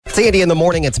Sandy in the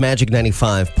morning, it's Magic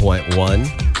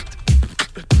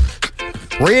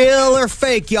 95.1. Real or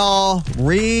fake, y'all?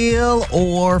 Real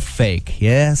or fake?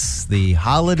 Yes, the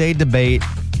holiday debate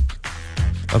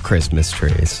of Christmas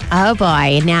trees. Oh,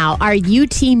 boy. Now, are you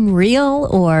team real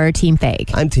or team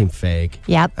fake? I'm team fake.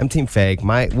 Yep. I'm team fake.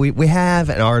 We have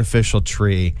an artificial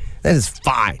tree. That is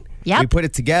fine. Yep. We put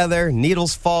it together,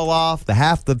 needles fall off, the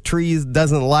half the trees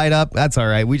doesn't light up. That's all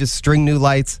right. We just string new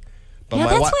lights. But Yeah,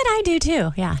 that's what I do,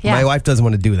 too. Yeah. My wife doesn't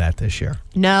want to do that this year.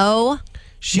 No.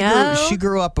 She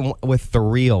grew up with the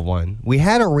real one. We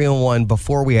had a real one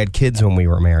before we had kids when we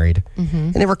were married.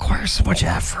 And it requires so much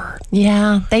effort.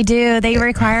 Yeah, they do. They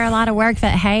require a lot of work,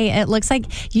 but hey, it looks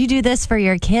like you do this for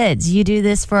your kids. You do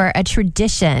this for a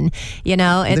tradition. You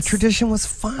know, The tradition was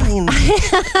fine.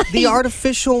 The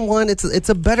artificial one, it's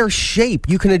a better shape.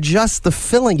 You can adjust the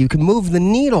filling. You can move the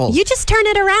needles. You just turn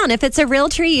it around. If it's a real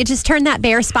tree, you just turn that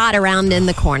bare spot around in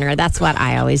the corner. That's what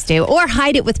I always do. Or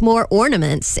hide it with more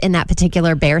ornaments in that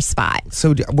particular bare spot.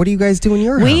 So what do you guys do in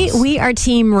your house? We are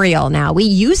team real now. We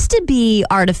used to be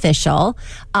artificial.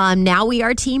 Now we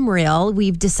are team real.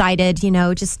 We've decided,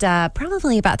 just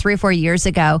probably about 3 or 4 years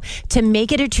ago to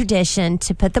make it a tradition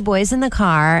to put the boys in the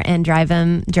car and drive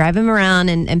them around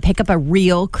and pick up a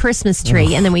real Christmas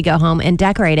tree. And then we go home and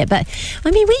decorate it. But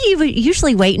I mean, we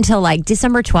usually wait until like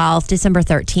December 12th, December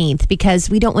 13th, because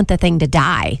we don't want the thing to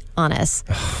die on us.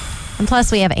 And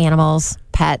plus we have animals,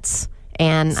 pets.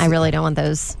 And I really don't want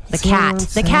those.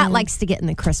 The cat likes to get in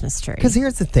the Christmas tree. Because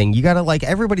here's the thing. You got to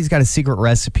everybody's got a secret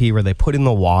recipe where they put in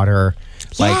the water.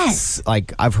 Yes.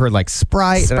 Like I've heard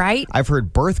Sprite. Sprite? I've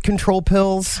heard birth control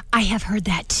pills. I have heard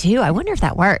that too. I wonder if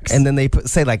that works. And then they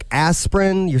say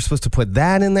aspirin. You're supposed to put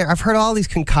that in there. I've heard all these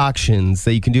concoctions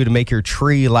that you can do to make your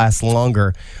tree last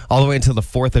longer all the way until the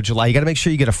 4th of July. You got to make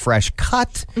sure you get a fresh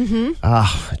cut.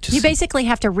 Mm-hmm. You basically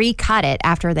have to recut it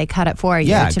after they cut it for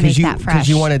you to make that fresh. Because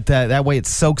you want it that way it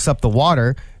soaks up the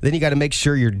water. Then you got to make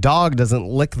sure your dog doesn't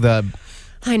lick the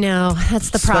I know. That's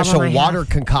the problem. Special water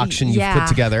concoction you've put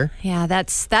together. Yeah,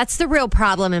 that's the real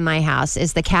problem in my house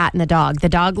is the cat and the dog. The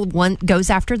dog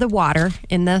goes after the water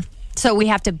so we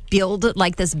have to build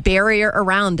this barrier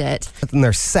around it. And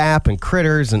there's sap and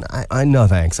critters, and I no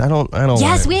thanks. I don't.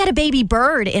 Yes, we had a baby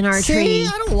bird in our tree.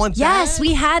 I don't want that. Yes,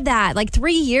 we had that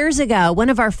 3 years ago. One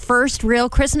of our first real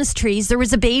Christmas trees. There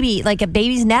was a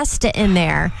baby's nest in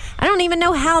there. I don't even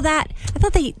know how that. I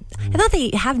thought they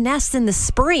have nests in the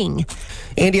spring.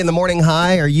 Andy in the morning.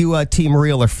 Hi, are you team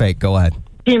real or fake? Go ahead.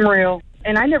 Team real,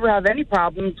 and I never have any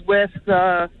problems with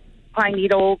pine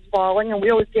needles falling, and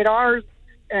we always get ours.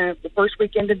 The first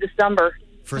weekend of December.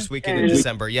 First weekend in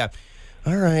December, yeah.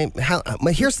 All right.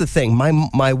 Here's the thing.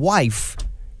 My wife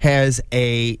has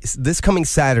this coming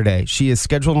Saturday, she has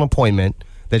scheduled an appointment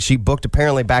that she booked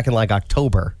apparently back in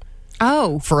October.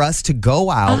 Oh. For us to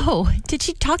go out. Oh. Did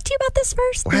she talk to you about this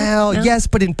first? Well, no? Yes,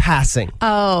 but in passing.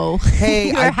 Oh. Hey,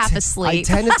 you were half asleep. I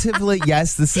tentatively,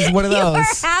 yes, this is one of those. You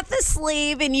were half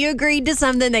asleep and you agreed to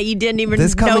something that you didn't even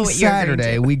this know coming what you were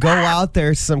Saturday, we go out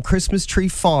there to some Christmas tree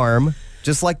farm.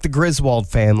 Just like the Griswold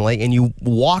family, and you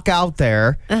walk out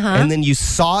there, and then you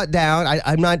saw it down.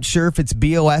 I'm not sure if it's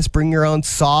BOS, bring your own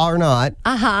saw or not.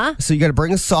 So you got to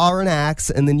bring a saw or an axe,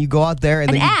 and then you go out there.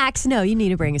 And axe? No, you need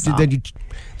to bring a saw.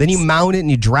 Then you mount it, and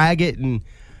you drag it, and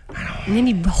then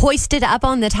you hoist it up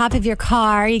on the top of your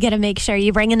car. You got to make sure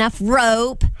you bring enough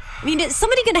rope. I mean, is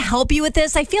somebody going to help you with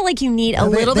this? I feel like you need a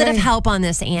little bit of help on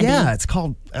this, Andy. Yeah, it's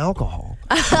called alcohol.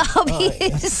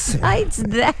 Besides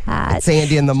that. It's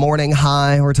Andy in the morning.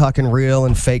 Hi, we're talking real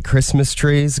and fake Christmas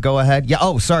trees. Go ahead. Yeah.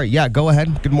 Oh, sorry. Yeah, go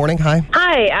ahead. Good morning. Hi.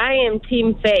 Hi, I am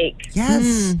team fake.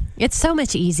 Yes. It's so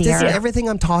much easier. Does everything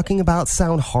I'm talking about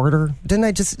sound harder? Didn't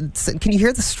I just... Can you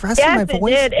hear the stress in my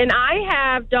voice? Yes, it did. And I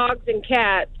have dogs and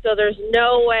cats, so there's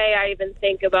no way I even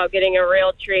think about getting a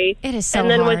real tree. It is so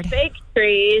hard. And then hard. with fake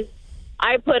trees,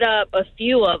 I put up a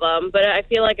few of them, but I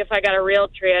feel like if I got a real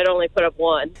tree, I'd only put up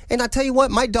one. And I tell you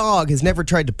what, my dog has never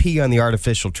tried to pee on the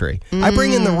artificial tree. I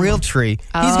bring in the real tree.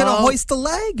 He's going to hoist the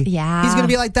leg. Yeah. He's going to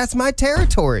be like, that's my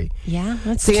territory. Yeah,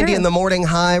 that's Sandy true. in the morning.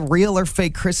 Hi, real or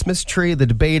fake Christmas tree? The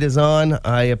debate is on.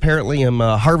 I apparently am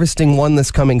harvesting one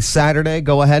this coming Saturday.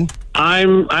 Go ahead.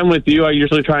 I'm with you. I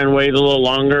usually try and wait a little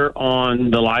longer on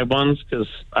the live ones because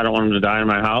I don't want them to die in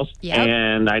my house. Yep.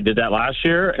 And I did that last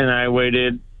year, and I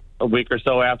waited a week or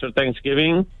so after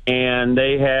Thanksgiving, and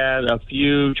they had a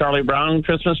few Charlie Brown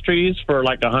Christmas trees for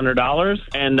like $100,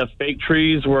 and the fake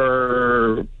trees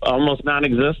were almost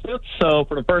non-existent. So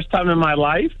for the first time in my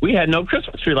life, we had no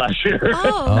Christmas tree last year.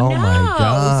 Oh, Oh, no. my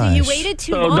gosh. So you waited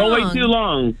too So long. don't wait too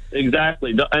long.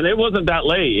 Exactly. And it wasn't that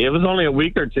late. It was only a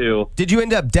week or two. Did you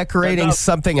end up decorating No.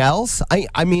 something else?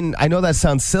 I mean, I know that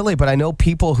sounds silly, but I know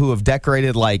people who have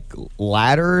decorated like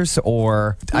ladders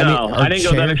or I didn't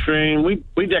go that chairs. extreme.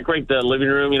 We decorate the living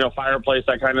room, fireplace,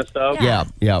 that kind of stuff.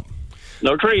 Yeah.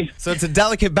 No tree. So it's a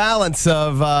delicate balance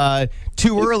of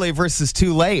too early versus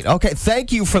too late. Okay,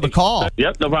 thank you for the call.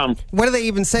 Yep, no problem. What are they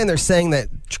even saying? They're saying that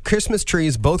Christmas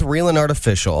trees, both real and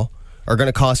artificial, are going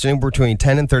to cost anywhere between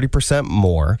 10 and 30%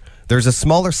 more. There's a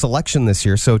smaller selection this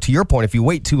year. So to your point, if you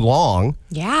wait too long,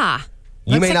 Yeah.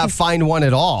 you Looks may like not find one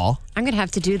at all. I'm going to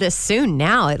have to do this soon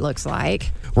now, it looks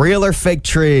like. Real or fake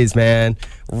trees, man.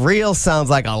 Real sounds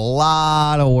like a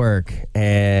lot of work,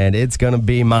 and it's going to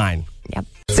be mine. Yep.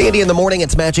 Sandy in the morning,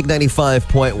 it's Magic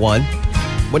 95.1.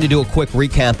 Want to do a quick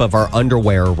recap of our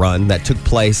underwear run that took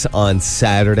place on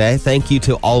Saturday. Thank you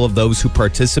to all of those who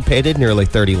participated, nearly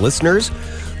 30 listeners,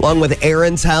 along with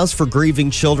Aaron's House for Grieving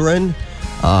Children.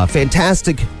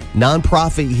 Fantastic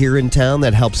nonprofit here in town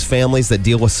that helps families that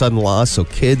deal with sudden loss. So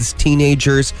kids,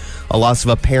 teenagers, a loss of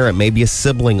a parent, maybe a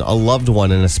sibling, a loved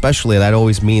one, and especially that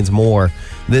always means more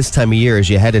this time of year as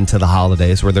you head into the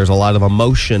holidays where there's a lot of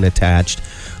emotion attached.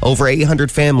 Over 800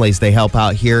 families they help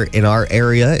out here in our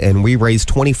area, and we raised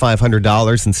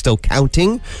 $2,500 and still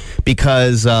counting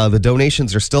because the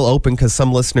donations are still open because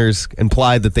some listeners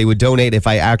implied that they would donate if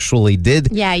I actually did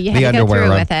Yeah, you the had to go underwear through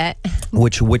run, with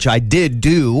it. which I did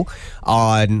do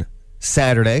on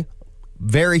Saturday.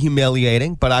 Very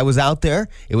humiliating, but I was out there.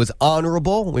 It was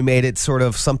honorable. We made it sort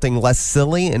of something less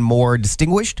silly and more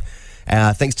distinguished.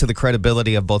 Thanks to the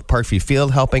credibility of both Parkview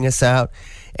Field helping us out,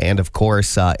 and of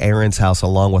course Aaron's House,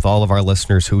 along with all of our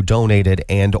listeners who donated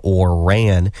and or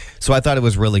ran. So I thought it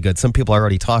was really good. Some people are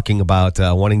already talking about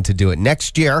wanting to do it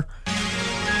next year.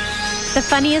 The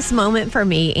funniest moment for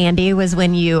me, Andy, was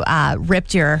when you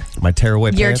ripped your My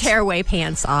tearaway pants. tearaway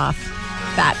pants off.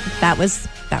 That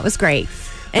was great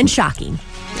and shocking.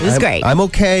 It was great. I'm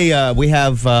okay. We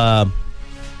have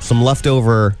some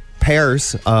leftover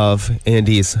pairs of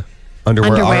Andy's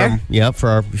underwear.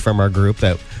 From our group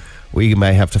that we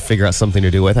might have to figure out something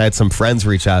to do with. I had some friends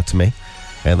reach out to me,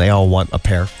 and they all want a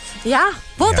pair. Yeah.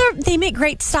 Well, Yeah. they make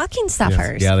great stocking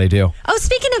stuffers. Yeah, they do. Oh,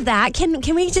 speaking of that, can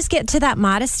we just get to that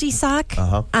modesty sock?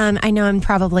 I know I'm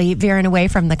probably veering away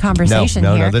from the conversation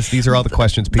No. here. These are all the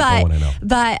questions people want to know.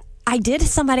 But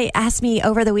somebody asked me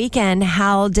over the weekend,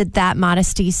 how did that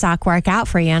modesty sock work out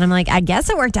for you? And I'm like, I guess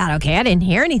it worked out okay. I didn't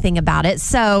hear anything about it.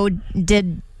 So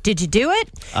did you do it?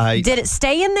 Did it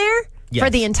stay in there Yes. for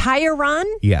the entire run?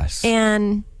 Yes.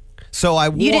 And So I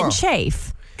wore. you didn't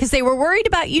chafe? Because they were worried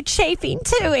about you chafing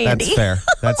too, Andy. That's fair.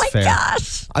 That's oh my fair.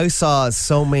 gosh. I saw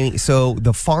so many. So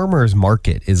the farmers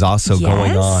market is also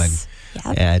going on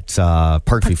Yep. at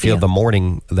Parkview Field Parkview. the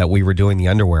morning that we were doing the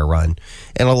underwear run.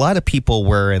 And a lot of people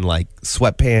were in like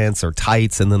sweatpants or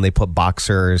tights, and then they put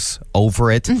boxers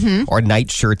over it or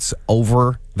night shirts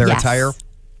over their Yes. attire.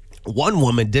 One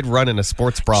woman did run in a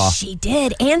sports bra. She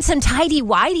did. And some tidy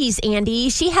whities, Andy.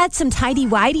 She had some tidy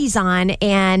whities on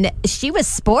and she was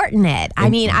sporting it. I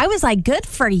mean, I was like, good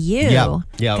for you.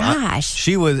 Yeah. Gosh.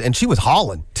 She was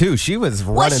hauling too. She was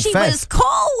well, running she fast. was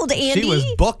cold, Andy. She was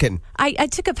booking. I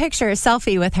took a picture, a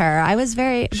selfie with her. I was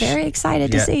very, very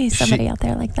excited to Yeah, see somebody she- out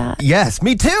there like that. Yes,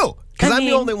 me too. Because I I'm the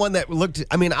mean- only one that looked.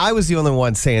 I mean, I was the only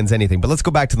one saying anything. But let's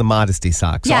go back to the modesty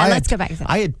socks. Yeah, I let's had- go back to that.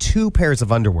 I had 2 pairs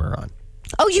of underwear on.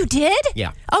 Oh, you did?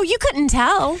 Yeah. Oh, you couldn't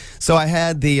tell. So I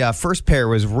had the first pair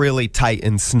was really tight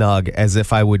and snug, as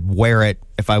if I would wear it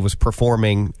if I was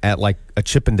performing at like a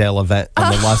Chippendale event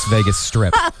on the Las Vegas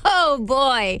Strip. Oh,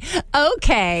 boy.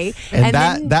 Okay. And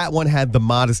then- that one had the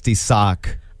modesty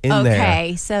sock in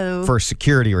Okay, there so. for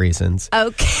security reasons.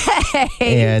 Okay.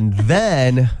 And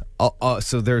then,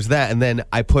 so there's that. And then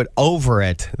I put over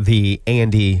it the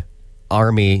Andy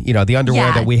Army, the underwear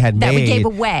Yeah, that we had that we made gave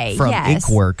away, from yes.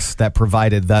 Inkworks that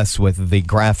provided us with the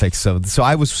graphics. So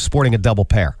I was sporting a double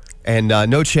pair and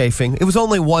no chafing. It was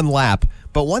only one lap.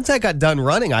 But once I got done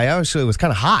running, I actually was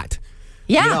kind of hot.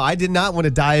 Yeah. I did not want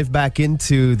to dive back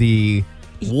into the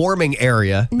warming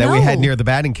area that we had near the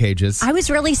batting cages. I was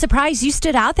really surprised. You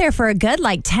stood out there for a good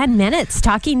 10 minutes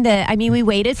talking we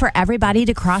waited for everybody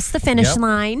to cross the finish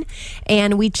line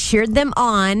and we cheered them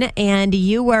on, and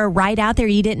you were right out there.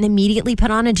 You didn't immediately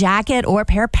put on a jacket or a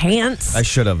pair of pants. I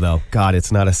should have, though. God,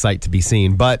 it's not a sight to be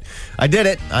seen. But I did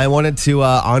it. I wanted to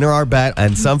honor our bet,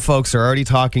 and some folks are already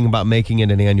talking about making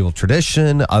it an annual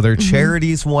tradition. Other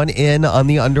charities want in on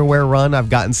the underwear run. I've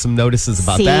gotten some notices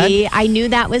about that. See, I knew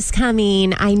that was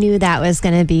coming. I knew that was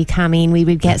going to be coming. We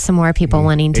would get some more people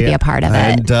wanting to be a part of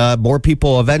it. And more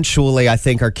people eventually, I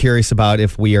think, are curious about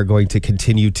if we are going to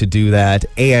continue to do that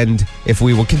and if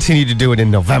we will continue to do it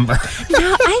in November.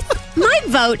 No, my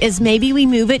vote is maybe we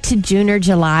move it to June or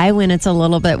July when it's a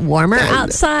little bit warmer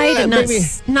outside and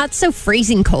not so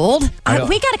freezing cold. We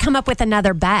got to come up with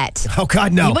another bet. Oh,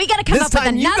 God, no. We got to come up with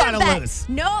another bet. Lose.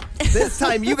 Nope. This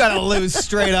time you got to lose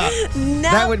straight up. No.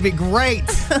 That would be great.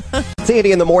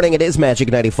 Sandy in the morning. It is Magic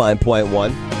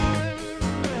 95.1.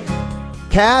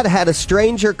 Kat had a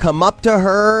stranger come up to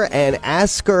her and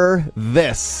ask her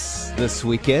this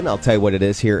weekend. I'll tell you what it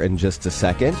is here in just a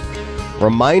second.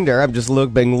 Reminder, I've just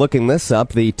been looking this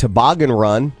up. The toboggan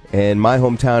run in my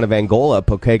hometown of Angola,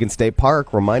 Pokagon State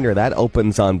Park. Reminder, that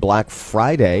opens on Black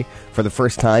Friday for the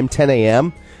first time, 10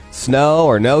 a.m. Snow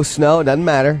or no snow, doesn't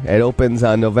matter. It opens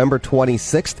on November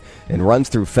 26th and runs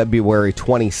through February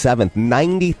 27th.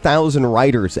 90,000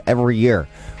 riders every year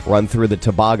run through the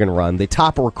toboggan run. The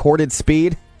top recorded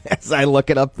speed, as I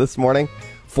look it up this morning,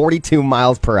 42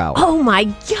 miles per hour. Oh, my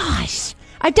gosh.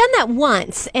 I've done that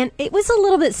once, and it was a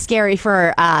little bit scary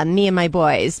for me and my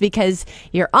boys because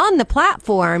you're on the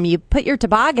platform, you put your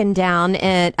toboggan down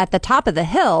at the top of the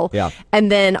hill,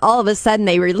 and then all of a sudden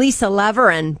they release a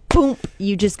lever and boom,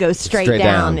 you just go straight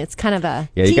down. It's kind of a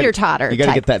teeter-totter. You got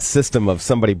to get that system of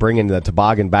somebody bringing the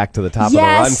toboggan back to the top of the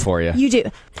run for you. You do.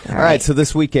 All right, so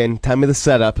this weekend, time of the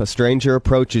setup, a stranger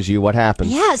approaches you. What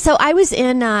happens? Yeah, so I was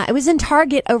in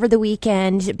Target over the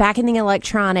weekend, back in the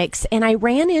electronics, and I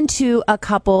ran into a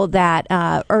couple that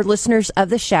are listeners of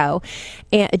the show,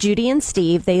 Judy and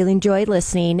Steve. They enjoy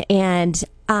listening, and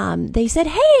they said,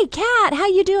 "Hey, Kat, how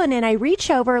you doing?" And I reach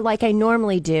over like I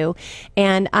normally do,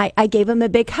 and I gave him a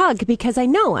big hug because I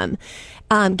know him.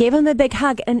 Gave him a big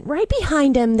hug, and right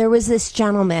behind him there was this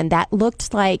gentleman that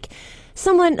looked like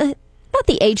someone about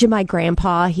the age of my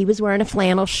grandpa. He was wearing a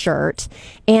flannel shirt,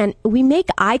 and we make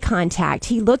eye contact.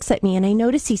 He looks at me, and I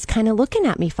notice he's kind of looking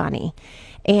at me funny.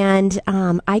 And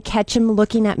I catch him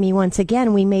looking at me once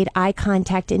again. We made eye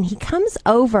contact, and he comes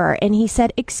over, and he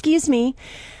said, "Excuse me."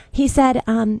 He said,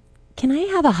 "Can I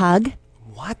have a hug?"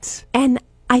 What? And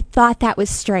I thought that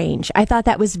was strange. I thought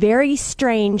that was very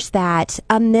strange that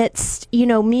amidst,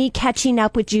 me catching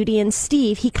up with Judy and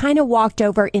Steve, he kind of walked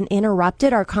over and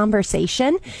interrupted our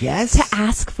conversation to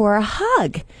ask for a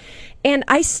hug. And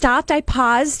I stopped, I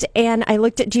paused, and I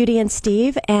looked at Judy and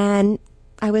Steve, and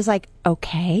I was like,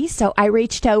 okay. So I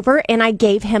reached over and I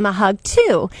gave him a hug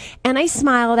too. And I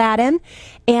smiled at him,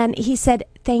 and he said,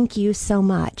 "Thank you so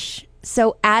much."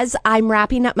 So as I'm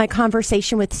wrapping up my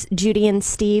conversation with Judy and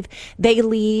Steve, they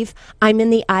leave. I'm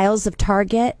in the aisles of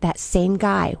Target. That same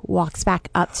guy walks back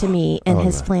up to me in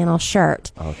his flannel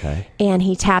shirt. Okay. And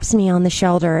he taps me on the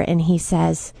shoulder and he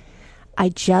says, "I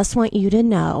just want you to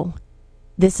know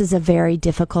this is a very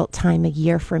difficult time of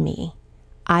year for me.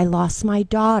 I lost my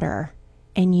daughter,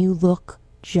 and you look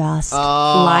just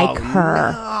like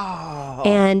her. No.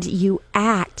 And you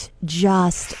act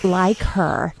just like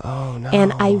her. Oh, no.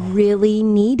 And I really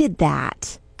needed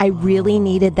that. I really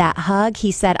needed that hug."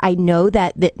 He said, "I know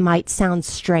that might sound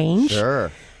strange."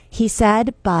 Sure. He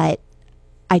said, "But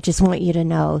I just want you to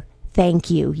know,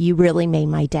 thank you. You really made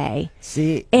my day."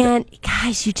 See, and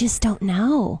guys, you just don't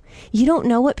know. You don't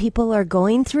know what people are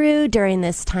going through during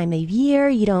this time of year.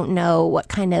 You don't know what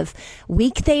kind of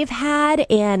week they've had.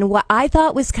 And what I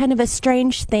thought was kind of a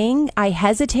strange thing, I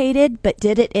hesitated, but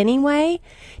did it anyway,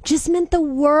 just meant the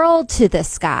world to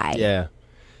this guy. Yeah.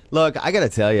 Look, I got to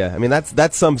tell you, I mean,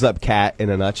 that sums up Kat in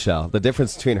a nutshell. The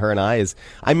difference between her and I is,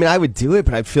 I mean, I would do it,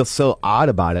 but I'd feel so odd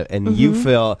about it. And you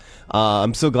feel,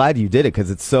 I'm so glad you did it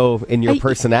because it's so in your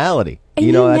personality. And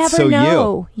you know, that's so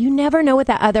you. You never know what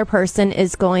that other person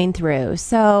is going through.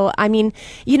 So, I mean,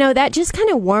 that just kind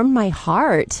of warmed my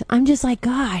heart. I'm just like,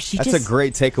 gosh. That's a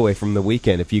great takeaway from the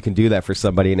weekend if you can do that for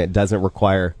somebody and it doesn't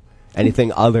require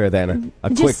anything other than a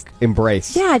quick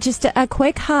embrace. Yeah, just a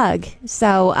quick hug.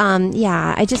 So,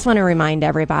 I just want to remind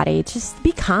everybody, just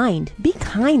be kind. Be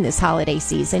kind this holiday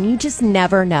season. You just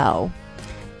never know.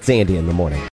 Sandy in the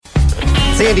morning.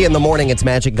 Sandy in the morning, it's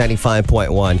Magic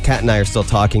 95.1. Kat and I are still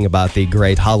talking about the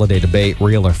great holiday debate,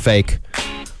 real or fake.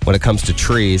 when it comes to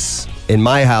trees. In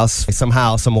my house,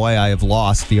 somehow, some way, I have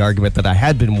lost the argument that I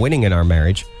had been winning in our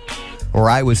marriage, where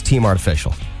I was team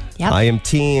artificial. Yep. I am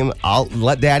team, I'll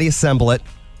let Daddy assemble it.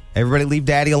 Everybody leave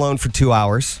Daddy alone for 2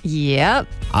 hours. Yep.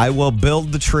 I will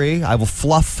build the tree. I will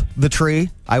fluff the tree.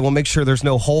 I will make sure there's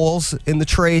no holes in the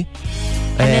tree.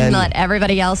 And then let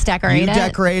everybody else decorate you it.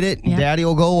 decorate it, and Yep. Daddy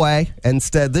will go away.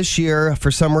 Instead, this year,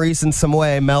 for some reason, some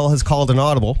way, Mel has called an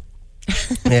audible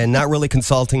and not really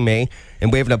consulting me.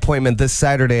 And we have an appointment this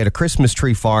Saturday at a Christmas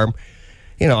tree farm.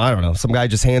 You know, I don't know. Some guy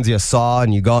just hands you a saw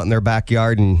and you go out in their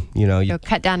backyard and, you know, you Go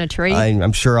cut down a tree.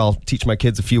 I'm sure I'll teach my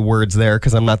kids a few words there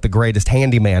because I'm not the greatest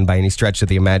handyman by any stretch of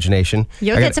the imagination.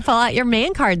 You'll get to fill out your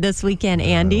man card this weekend,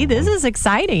 Andy. This is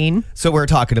exciting. So we're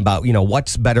talking about, you know,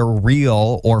 what's better,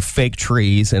 real or fake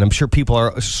trees. And I'm sure people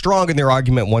are strong in their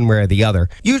argument one way or the other.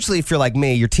 Usually, if you're like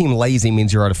me, your team lazy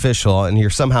means you're artificial and you're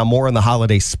somehow more in the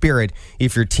holiday spirit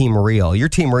if you're team real. You're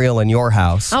team real in your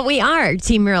house. Oh, we are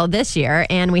Team Real this year,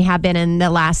 and we have been in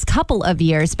the last couple of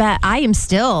years, but I am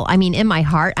still, in my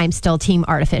heart, I'm still Team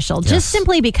Artificial, just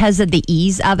simply because of the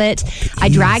ease of it. I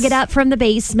drag it up from the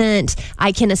basement.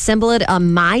 I can assemble it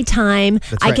on my time.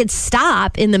 That's I right. could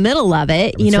stop in the middle of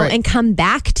it, That's right. and come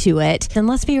back to it. And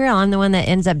let's be real, I'm the one that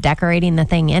ends up decorating the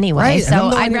thing anyway, Right, and so I'm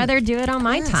the one I'd who- rather do it on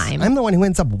my time. I'm the one who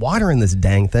ends up watering this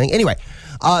dang thing. Anyway,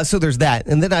 so there's that.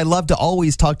 And then I love to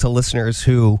always talk to listeners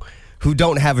who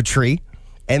don't have a tree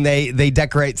and they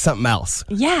decorate something else.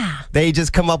 Yeah. They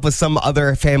just come up with some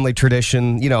other family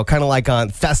tradition, you know, kind of like on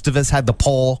Festivus had the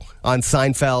pole on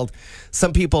Seinfeld.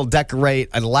 Some people decorate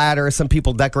a ladder. Some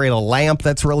people decorate a lamp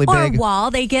that's really Or big. a wall.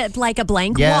 They get like a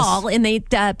blank Yes. wall and they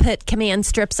put command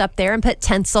strips up there and put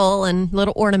tinsel and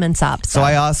little ornaments up. So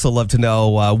I also love to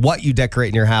know what you decorate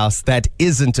in your house that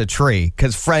isn't a tree,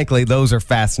 because frankly, those are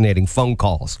fascinating phone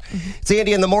calls. It's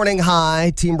Andy in the morning.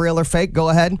 Hi, Team Real or Fake? Go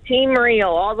ahead. Team Real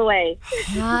all the way.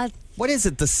 What is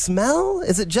it? The smell?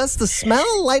 Is it just the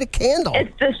smell? Light a candle.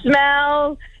 It's the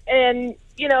smell, and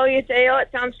you say, "Oh, it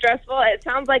sounds stressful." It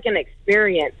sounds like an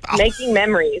experience, making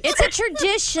memories. It's a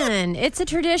tradition. It's a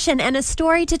tradition and a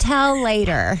story to tell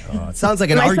later. It sounds like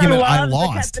an My argument son I loves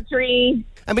lost. to cut the tree.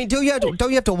 Don't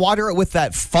you have to water it with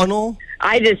that funnel?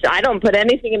 I don't put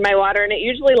anything in my water, and it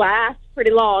usually lasts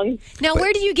pretty long. Now,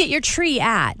 where do you get your tree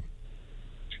at?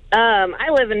 I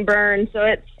live in Bern, so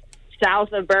it's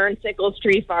south of Bern, Sickles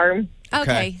Tree Farm.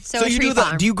 Okay, so a you tree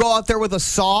farm. do you go out there with a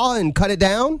saw and cut it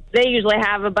down? They usually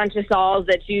have a bunch of saws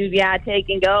that you take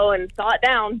and go and saw it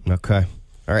down. Okay.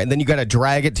 All right, and then you got to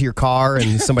drag it to your car,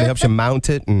 and somebody helps you mount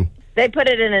it. And They put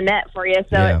it in a net for you,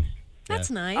 so yeah. it's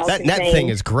That's nice. That net contained. thing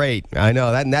is great. I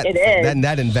know that net. It is. That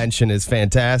net invention is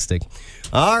fantastic.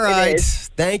 All right, is.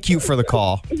 thank you for the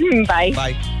call. Bye.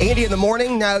 Bye, Andy. In the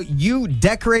morning. Now you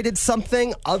decorated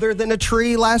something other than a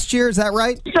tree last year. Is that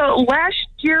right? So last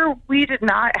year we did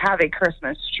not have a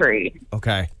Christmas tree.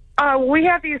 Okay. We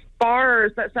have these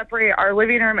bars that separate our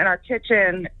living room and our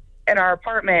kitchen in our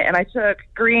apartment, and I took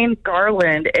green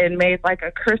garland and made like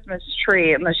a Christmas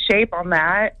tree and the shape on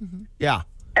that, Yeah.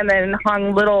 and then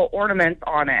hung little ornaments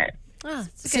on it. Oh,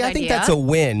 that's a See, good I think idea. that's a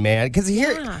win, man. Because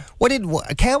here,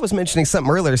 Yeah. Kat was mentioning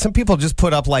something earlier. Some people just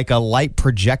put up like a light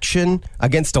projection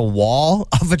against a wall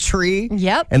of a tree.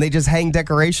 Yep. And they just hang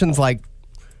decorations like,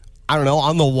 I don't know,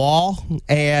 on the wall.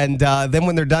 And then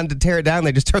when they're done to tear it down,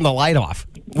 they just turn the light off,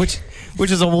 which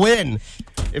is a win,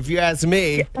 if you ask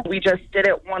me. We just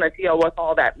didn't want to deal with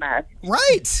all that mess.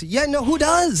 Right. Yeah, no, who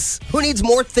does? Who needs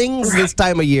more things this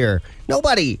time of year?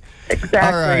 Nobody. Exactly.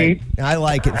 All right. I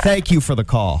like it. Thank you for the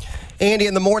call. Andy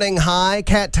in the morning. Hi.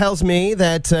 Kat tells me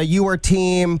that you are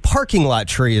team parking lot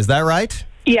tree. Is that right?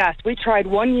 Yes, we tried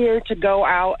 1 year to go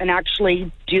out and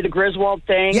actually do the Griswold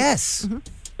thing. Yes.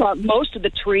 But most of the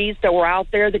trees that were out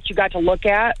there that you got to look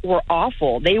at were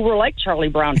awful. They were like Charlie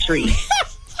Brown trees.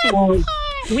 So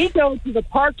we go to the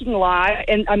parking lot,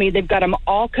 and they've got them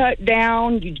all cut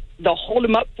down. They'll hold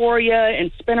them up for you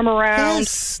and spin them around.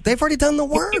 Yes. They've already done the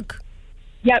work.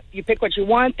 Yep, you pick what you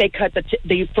want. They cut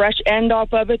the fresh end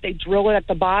off of it. They drill it at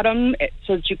the bottom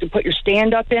so that you can put your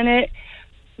stand up in it.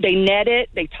 They net it.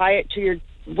 They tie it to your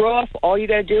roof. All you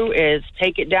got to do is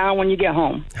take it down when you get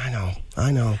home. I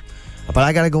know. But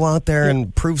I got to go out there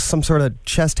and prove some sort of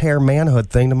chest hair manhood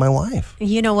thing to my wife.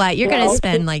 You know what? You're going to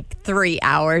spend like 3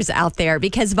 hours out there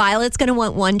because Violet's going to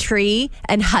want one tree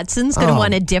and Hudson's going to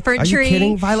want a different tree. Are you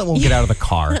kidding? Violet won't get out of the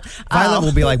car. Violet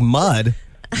will be like mud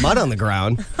on the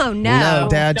ground. Oh, no. No,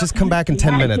 Dad, just come back in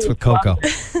 10 minutes with Coco.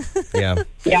 Yeah.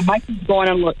 Yeah, my kids going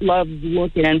and love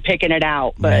looking and picking it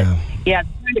out. But, yeah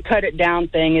trying to cut it down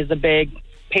thing is a big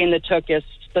pain in the tuchus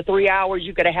the 3 hours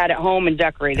you could have had at home and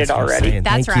decorated That's what I'm already. saying.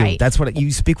 That's Thank you. right. That's what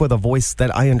you speak with a voice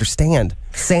that I understand.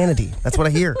 Sanity. That's what I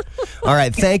hear. All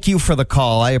right. Thank you for the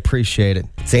call. I appreciate it.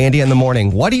 It's Andy in the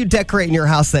morning. What do you decorate in your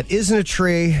house that isn't a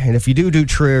tree? And if you do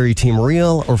tree, are you team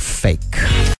real or fake?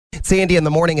 It's Andy in the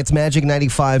morning. It's Magic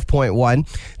 95.1.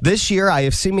 This year, I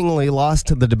have seemingly lost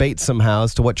the debate somehow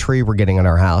as to what tree we're getting in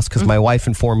our house because my wife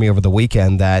informed me over the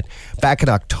weekend that back in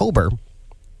October,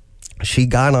 she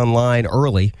got online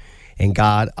early and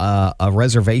got a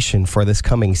reservation for this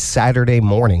coming Saturday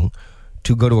morning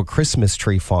to go to a Christmas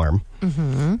tree farm.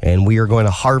 And we are going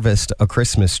to harvest a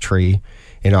Christmas tree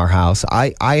in our house.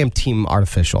 I am team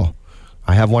artificial.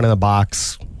 I have one in a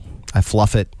box. I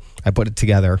fluff it. I put it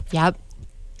together. Yep.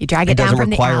 You drag it It down doesn't from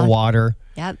the require alley. water.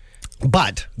 Yep.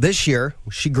 But this year,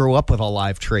 she grew up with a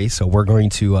live tree, so we're going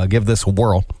to give this a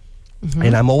whirl.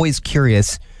 And I'm always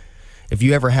curious if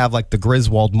you ever have like the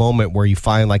Griswold moment where you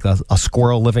find like a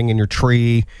squirrel living in your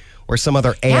tree or some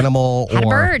other animal. Had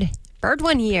or a bird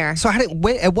one year. So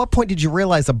at what point did you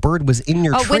realize a bird was in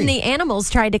your tree? When the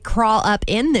animals tried to crawl up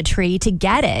in the tree to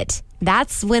get it.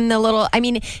 That's when it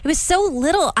was so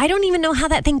little. I don't even know how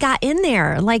that thing got in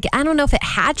there. Like, I don't know if it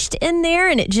hatched in there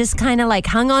and it just kind of like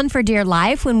hung on for dear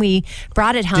life when we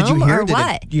brought it home Did you hear or it? Did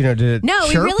what. Did it No,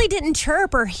 chirp? we really didn't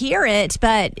chirp or hear it,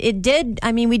 but it did.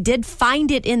 I mean, we did find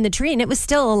it in the tree and it was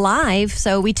still alive.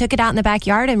 So we took it out in the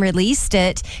backyard and released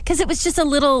it because it was just a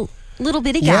little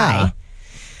bitty guy.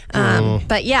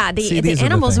 But yeah, See, the these are the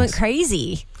animals went things.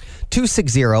 crazy.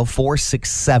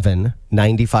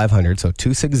 260-467-9500. So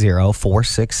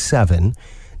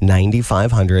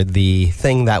 260-467-9500. The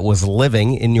thing that was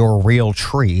living in your real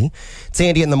tree. It's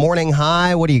Andy in the morning.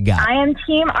 Hi, what do you got? I am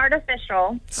team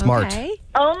artificial Smart. Okay.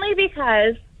 only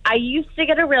because I used to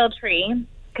get a real tree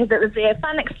because it was a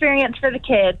fun experience for the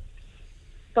kids.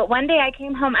 But one day I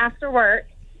came home after work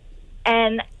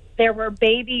and there were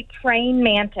baby praying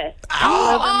mantis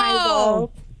all over my walls,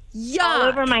 Yeah. all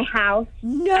over my house.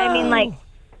 No. I mean, like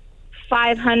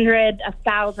 500,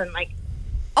 1,000, like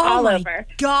all my over.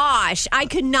 Gosh, I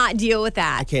could not deal with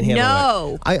that. I can't handle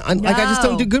no. it. I just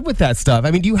don't do good with that stuff.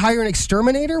 I mean, do you hire an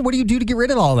exterminator? What do you do to get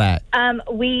rid of all that?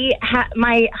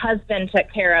 My husband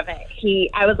took care of it.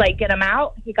 I was like, get him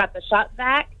out. He got the shot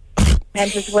vac and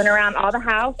just went around all the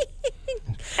house.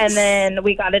 And then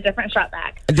we got a different shot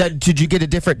vac. Did you get a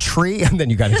different tree? And then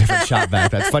you got a different shot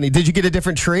back. That's funny. Did you get a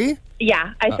different tree?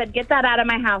 Yeah, I said, get that out of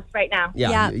my house right now.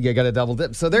 Yeah. You got a double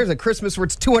dip. So there's a Christmas where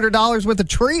it's $200 with a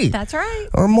tree. That's right.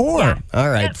 Or more. Yeah. All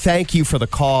right. Yep. Thank you for the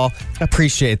call.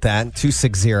 Appreciate that.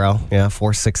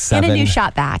 260-467. And a new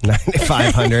shot back.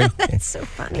 9500. That's so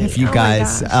funny. If you Oh my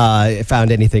guys gosh.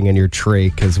 found anything in your tree,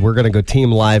 because we're going to go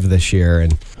team live this year,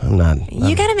 and I'm not.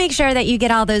 You got to make sure that you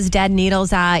get all those dead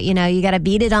needles out. You know, you got to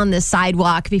beat it on the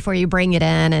sidewalk before you bring it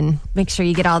in and make sure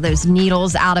you get all those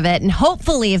needles out of it. And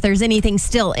hopefully, if there's anything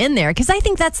still in there, because I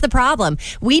think that's the problem.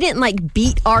 We didn't like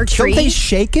beat our tree. Don't they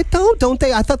shake it, though? Don't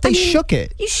they? I thought they shook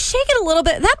it. You shake it a little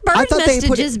bit. That bird I thought they must have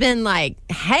put it- just been like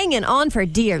hanging on for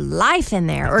dear life in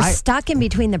there or stuck in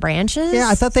between the branches. Yeah,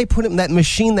 I thought they put it in that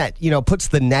machine that, puts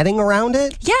the netting around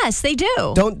it. Yes, they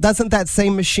do. Doesn't that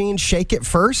same machine shake it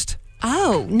first?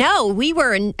 Oh, no, we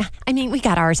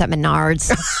got ours at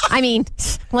Menards. I mean,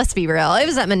 let's be real. It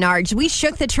was at Menards. We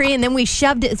shook the tree and then we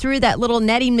shoved it through that little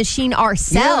netting machine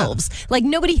ourselves. Like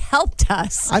nobody helped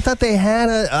us. I thought they had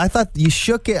I thought you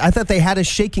shook it. I thought they had a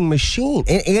shaking machine.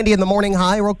 Andy in the morning.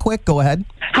 Hi, real quick. Go ahead.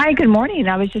 Hi, good morning.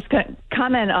 I was just going to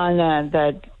comment on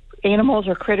the animals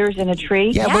or critters in a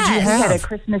tree. Yeah, what'd you Yes. We had a have?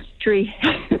 Christmas tree.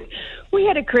 We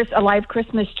had a live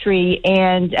Christmas tree,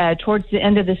 and towards the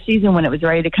end of the season when it was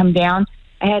ready to come down,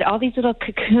 I had all these little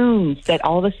cocoons that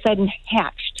all of a sudden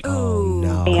hatched. Oh,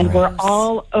 no. And were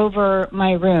all over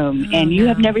my room. And you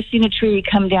have never seen a tree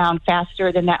come down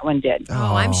faster than that one did.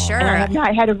 Oh, I'm sure. And I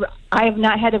have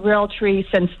not had a real tree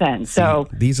since then. So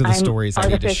these are the I'm stories I need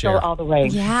to artificial share. all the way.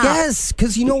 Yeah. Yes,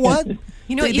 because you know what?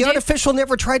 You know what you the do? artificial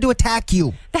never tried to attack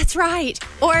you. That's right.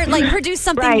 Or like produce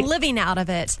something Right. living out of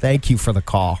it. Thank you for the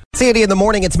call. It's Andy in the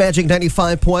morning. It's Magic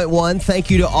 95.1. Thank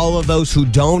you to all of those who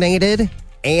donated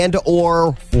and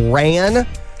or ran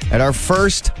at our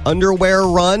first underwear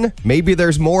run. Maybe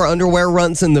there's more underwear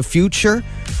runs in the future.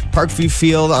 Parkview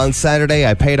Field on Saturday.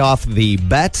 I paid off the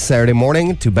bet Saturday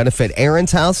morning to benefit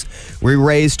Aaron's house. We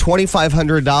raised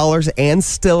 $2,500 and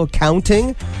still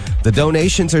counting. The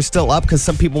donations are still up because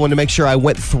some people want to make sure I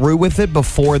went through with it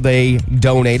before they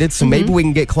donated. So maybe we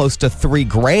can get close to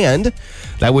 $3,000.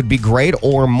 That would be great,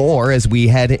 or more, as we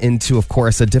head into, of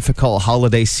course, a difficult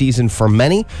holiday season for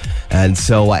many. And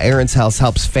so Aaron's house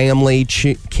helps family,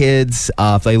 kids,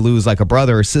 if they lose like a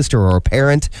brother or sister or a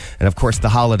parent. And of course, the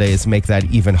holidays make that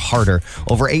even harder.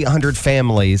 Over 800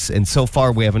 families, and so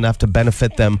far we have enough to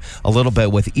benefit them a little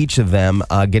bit with each of them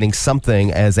getting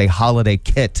something as a holiday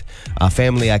kit, a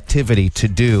family activity to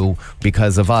do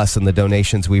because of us and the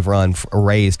donations we've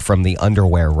raised from the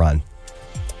underwear run.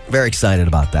 Very excited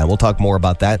about that. We'll talk more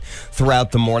about that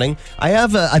throughout the morning. I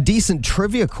have a decent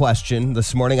trivia question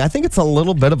this morning. I think it's a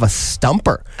little bit of a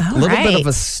stumper. All a little right. bit of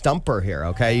a stumper here,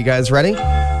 okay? You guys ready?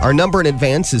 Our number in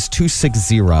advance is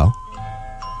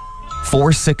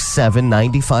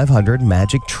 260-467-9500,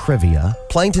 Magic Trivia.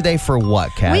 Playing today for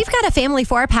what, Kat? We've got a family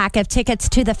 4-pack of tickets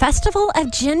to the Festival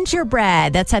of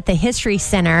Gingerbread. That's at the History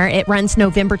Center. It runs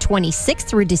November 26th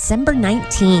through December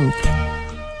 19th.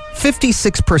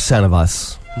 56% of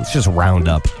us, let's just round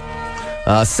up,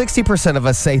 60% of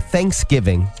us say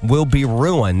Thanksgiving will be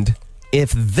ruined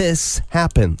if this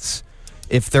happens.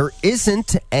 If there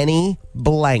isn't any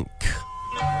blank.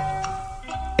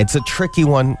 It's a tricky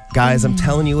one, guys. I'm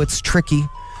telling you, it's tricky.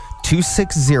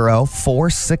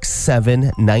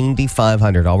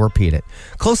 260-467-9500. I'll repeat it.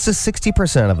 Close to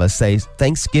 60% of us say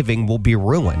Thanksgiving will be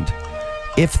ruined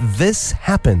if this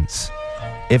happens.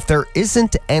 If there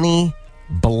isn't any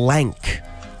blank.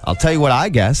 I'll tell you what I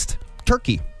guessed.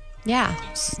 Turkey. Yeah.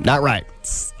 Not right.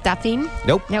 Stuffing?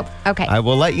 Nope. Okay. I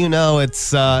will let you know it's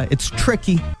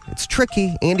tricky. It's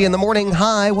tricky. Andy in the morning.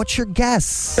 Hi. What's your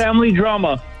guess? Family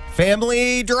drama.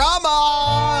 Family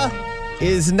drama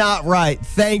is not right.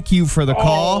 Thank you for the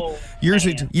call.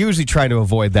 Usually try to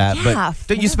avoid that, Yeah, but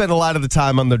don't you spend a lot of the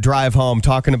time on the drive home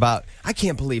talking about, I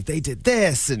can't believe they did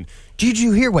this, and did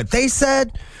you hear what they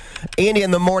said? Andy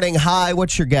in the morning. Hi.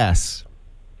 What's your guess?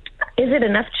 Is it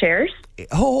enough chairs?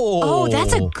 Oh,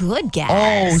 that's a good guess.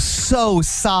 Oh, so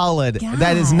solid. God.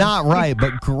 That is not right,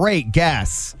 but great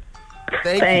guess.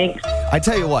 Thanks. I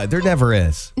tell you what, there never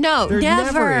is. No, there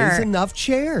never is enough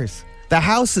chairs. The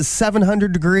house is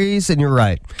 700 degrees, and you're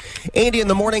right. Andy in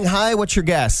the morning. Hi, what's your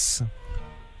guess?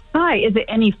 Hi, is it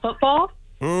any football?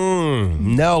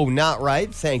 No, not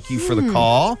right. Thank you for the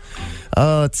call.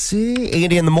 Let's see.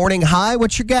 Andy in the morning. Hi,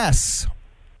 what's your guess?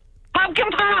 Pumpkin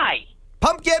pie.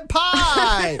 Pumpkin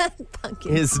pie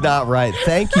is not right.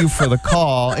 Thank you for the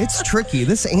call. It's tricky.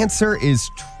 This answer is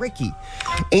tricky.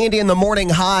 Andy in the morning.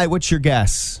 Hi, what's your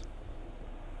guess?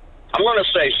 I'm going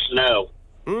to say snow.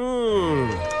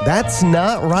 That's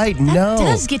not right. No. That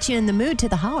does get you in the mood to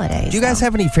the holidays. Do you guys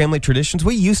have any family traditions?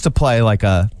 We used to play like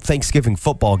a Thanksgiving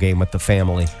football game with the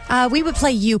family. We would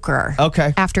play euchre.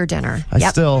 Okay. After dinner.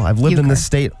 I've lived in this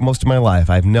state most of my life.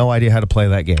 I have no idea how to play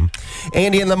that game.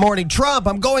 Andy in the morning. Trump,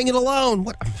 I'm going it alone.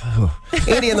 What?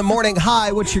 Andy in the morning.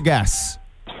 Hi, what's your guess?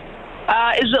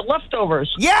 Is it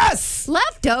leftovers? Yes!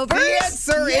 Leftovers? The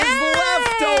answer is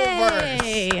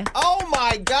leftovers. Oh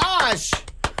my gosh.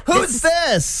 Who's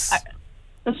this?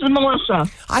 This is Melissa.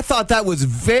 I thought that was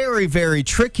very, very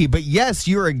tricky, but yes,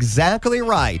 you're exactly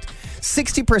right.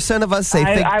 60% of us say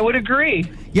I would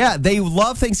agree. Yeah, they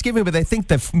love Thanksgiving, but they think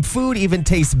the food even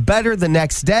tastes better the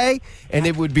next day, and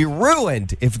it would be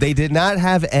ruined if they did not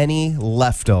have any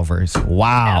leftovers.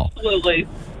 Wow. Absolutely.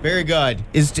 Very good.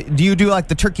 Do you do like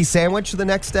the turkey sandwich the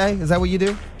next day? Is that what you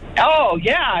do? Oh,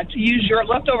 yeah, to use your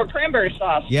leftover cranberry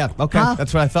sauce. Yeah, okay.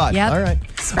 That's what I thought. Yep. All right.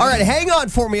 All right, hang on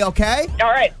for me, okay? All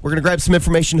right. We're going to grab some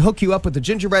information, hook you up with the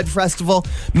Gingerbread Festival.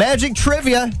 Magic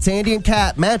Trivia. It's Andy and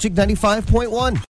Kat, Magic 95.1.